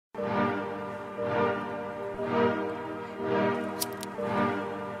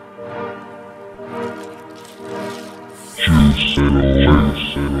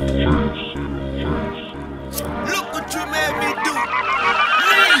Look what you made me do.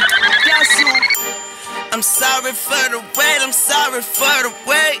 That's you. I'm sorry for the wait, I'm sorry for the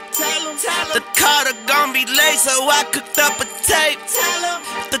wait. The Carter gon' be late, so I cooked up a tape.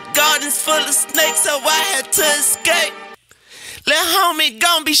 The garden's full of snakes, so I had to escape. Lil' homie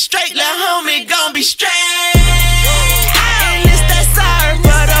gon' be straight, lil' homie gon' be straight. And it's that sorry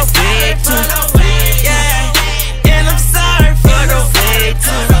for the wait too. Yeah, and I'm sorry for the wait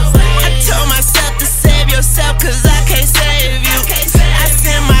too. I told myself to save yourself, cause I can't save you. I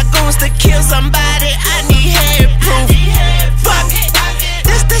send my goons to kill somebody, I need head proof. Fuck it,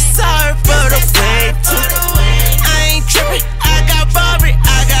 this the sorry for the wait too. I ain't trippin', I got Barbie,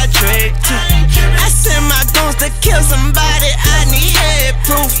 I got Drake too. I send my goons to kill somebody, I need head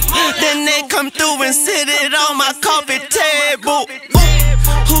proof. Then they come through and sit it on my coffee table.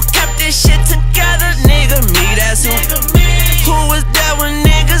 Who kept this shit together? Nigga, me, that's who. Who was there when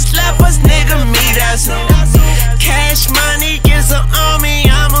niggas left us? Nigga, me, that's who. Cash money gets an army,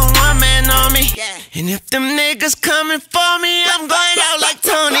 I'm a one-man army. And if them niggas coming for me, I'm going out like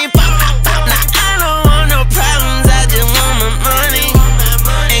Tony. Pop, pop, pop. Now I don't want no problems, I just want my money.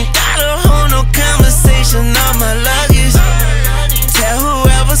 Ain't gotta hold no conversation on my luggage. Tell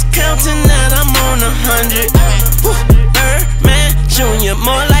whoever's counting that I'm on 100. Man, Junior,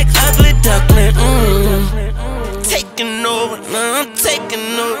 more like ugly duckling. Taking over, now I'm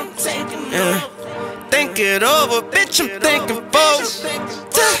taking over. Yeah. Think it over, bitch, I'm thinking forward.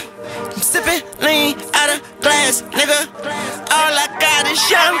 I'm sipping lean out of glass, nigga. All I got is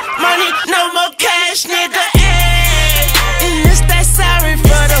young money, no more cash, nigga. Ay. And it's that sorry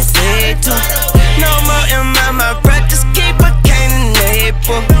for the wait too. No more in my breath, just keep a cane and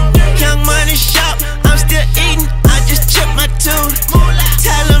label. Young money shop, I'm still eating, I just chipped my tooth.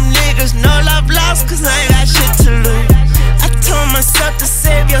 Tell them niggas no love lost, cause I ain't got shit to lose. I told myself to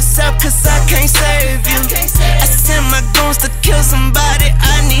save yourself, cause I can't save you. I sent my goons to kill somebody,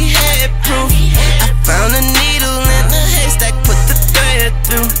 I need head proof. I found a needle in the haystack, put the thread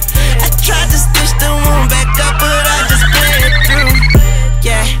through. I tried to stitch the wound back up, but I just bled through.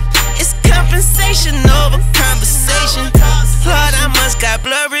 Yeah, it's compensation over conversation. Lord, I must got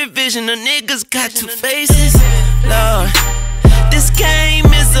blurry vision, the niggas got two faces. Lord, this game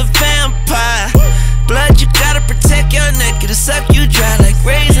is a vampire. Blood, you gotta protect your neck, it'll suck you dry like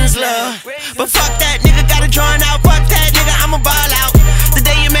raisins, love. But fuck that, nigga, got it drawn out. Fuck that, nigga, I'ma ball out. The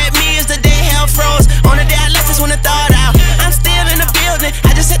day you met me is the day hell froze. On the day I left is when it thawed out. I'm still in the building,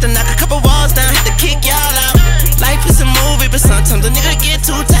 I just had to knock a couple walls down, had to kick y'all out. Life is a movie, but sometimes a nigga get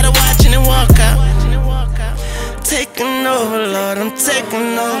too tired of watching and walk out. Taking over, Lord, I'm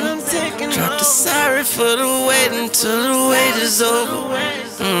taking over. Drop the sorry for the wait until the wait is over.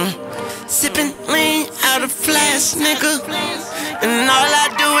 Sipping lean out of flask, nigga. And all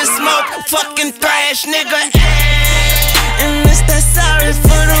I do is smoke fucking thrash, nigga. And it's that sorry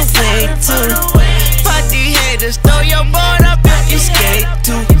for the wait too. Party haters, throw your board up if you skate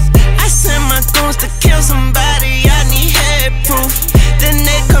too. I send my goons to kill somebody, I need head proof. Then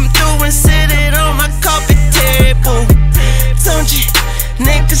they come through and sit it on my coffee table. Don't you?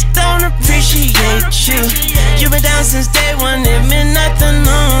 Niggas don't appreciate you. You been down since day one, it meant nothing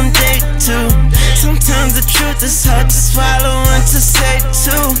on day two. Sometimes the truth is hard to swallow and to say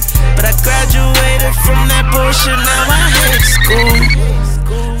too. But I graduated from that bullshit, now I hate school.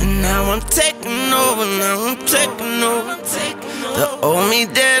 And now I'm taking over, now I'm taking over. The old me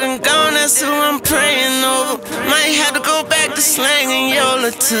dead and gone, that's who I'm praying over. Might have to go back to slanging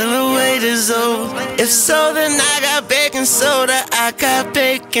YOLA till the wait is over. If so, then I got baking soda, I got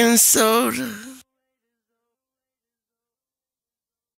baking soda.